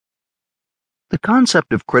The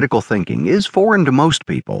concept of critical thinking is foreign to most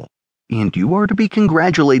people, and you are to be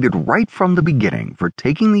congratulated right from the beginning for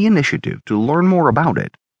taking the initiative to learn more about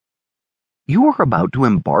it. You are about to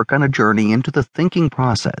embark on a journey into the thinking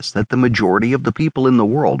process that the majority of the people in the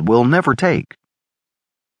world will never take.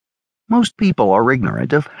 Most people are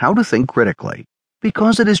ignorant of how to think critically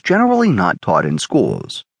because it is generally not taught in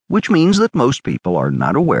schools, which means that most people are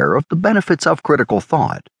not aware of the benefits of critical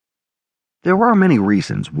thought. There are many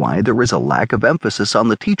reasons why there is a lack of emphasis on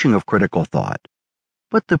the teaching of critical thought,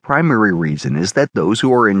 but the primary reason is that those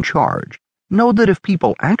who are in charge know that if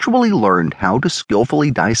people actually learned how to skillfully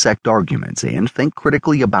dissect arguments and think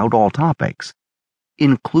critically about all topics,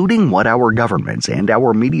 including what our governments and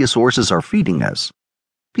our media sources are feeding us,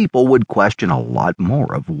 people would question a lot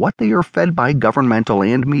more of what they are fed by governmental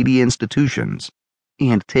and media institutions,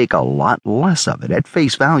 and take a lot less of it at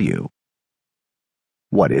face value.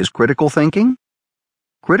 What is critical thinking?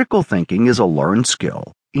 Critical thinking is a learned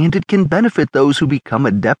skill, and it can benefit those who become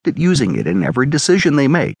adept at using it in every decision they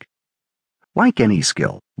make. Like any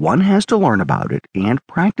skill, one has to learn about it and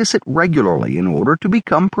practice it regularly in order to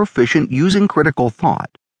become proficient using critical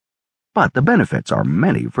thought. But the benefits are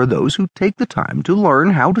many for those who take the time to learn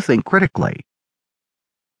how to think critically.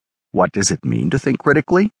 What does it mean to think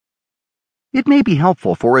critically? It may be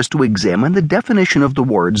helpful for us to examine the definition of the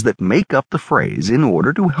words that make up the phrase in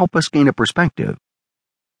order to help us gain a perspective.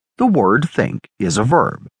 The word think is a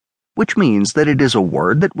verb, which means that it is a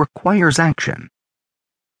word that requires action.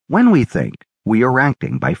 When we think, we are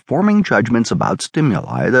acting by forming judgments about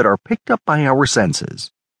stimuli that are picked up by our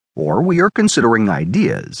senses, or we are considering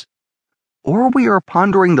ideas, or we are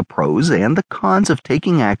pondering the pros and the cons of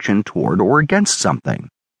taking action toward or against something.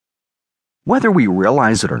 Whether we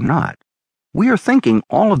realize it or not, we are thinking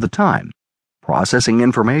all of the time, processing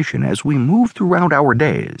information as we move throughout our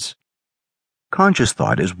days. Conscious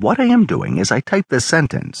thought is what I am doing as I type this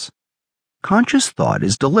sentence. Conscious thought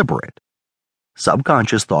is deliberate.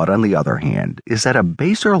 Subconscious thought, on the other hand, is at a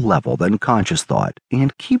baser level than conscious thought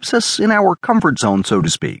and keeps us in our comfort zone, so to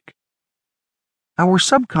speak. Our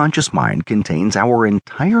subconscious mind contains our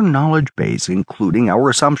entire knowledge base, including our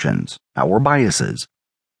assumptions, our biases,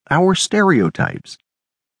 our stereotypes,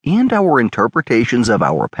 and our interpretations of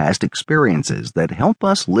our past experiences that help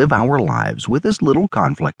us live our lives with as little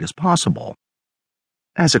conflict as possible.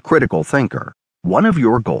 As a critical thinker, one of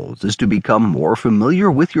your goals is to become more familiar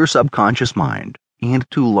with your subconscious mind and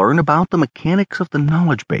to learn about the mechanics of the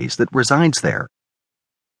knowledge base that resides there.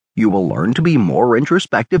 You will learn to be more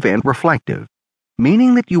introspective and reflective,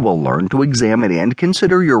 meaning that you will learn to examine and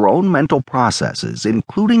consider your own mental processes,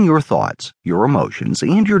 including your thoughts, your emotions,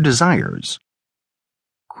 and your desires.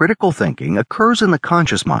 Critical thinking occurs in the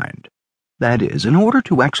conscious mind. That is, in order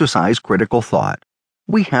to exercise critical thought,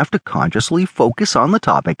 we have to consciously focus on the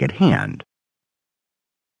topic at hand.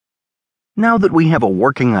 Now that we have a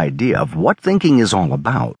working idea of what thinking is all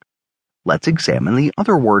about, let's examine the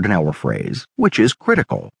other word in our phrase, which is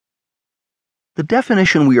critical. The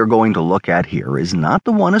definition we are going to look at here is not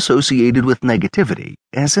the one associated with negativity,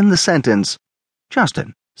 as in the sentence,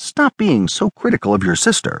 "Justin, stop being so critical of your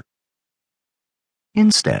sister."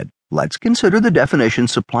 Instead, let's consider the definition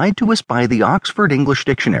supplied to us by the Oxford English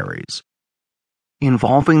Dictionaries,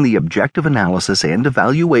 involving the objective analysis and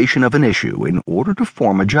evaluation of an issue in order to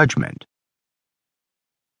form a judgment.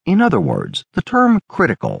 In other words, the term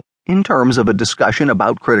critical, in terms of a discussion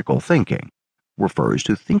about critical thinking, refers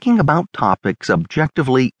to thinking about topics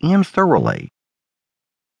objectively and thoroughly.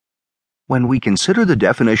 When we consider the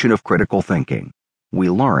definition of critical thinking, we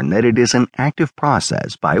learn that it is an active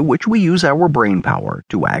process by which we use our brain power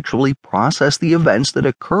to actually process the events that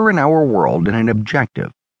occur in our world in an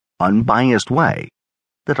objective, unbiased way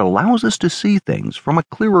that allows us to see things from a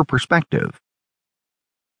clearer perspective.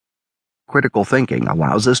 Critical thinking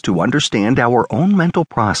allows us to understand our own mental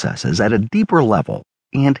processes at a deeper level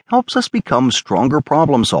and helps us become stronger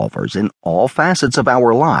problem solvers in all facets of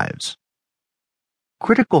our lives.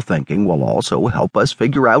 Critical thinking will also help us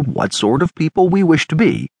figure out what sort of people we wish to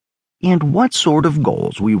be and what sort of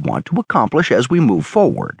goals we want to accomplish as we move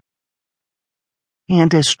forward.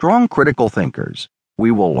 And as strong critical thinkers, we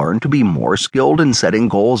will learn to be more skilled in setting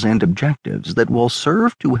goals and objectives that will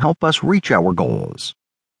serve to help us reach our goals.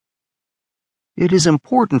 It is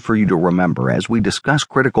important for you to remember as we discuss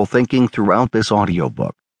critical thinking throughout this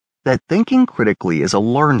audiobook that thinking critically is a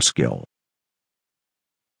learned skill,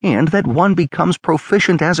 and that one becomes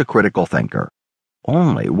proficient as a critical thinker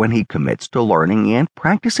only when he commits to learning and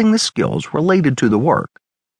practicing the skills related to the work.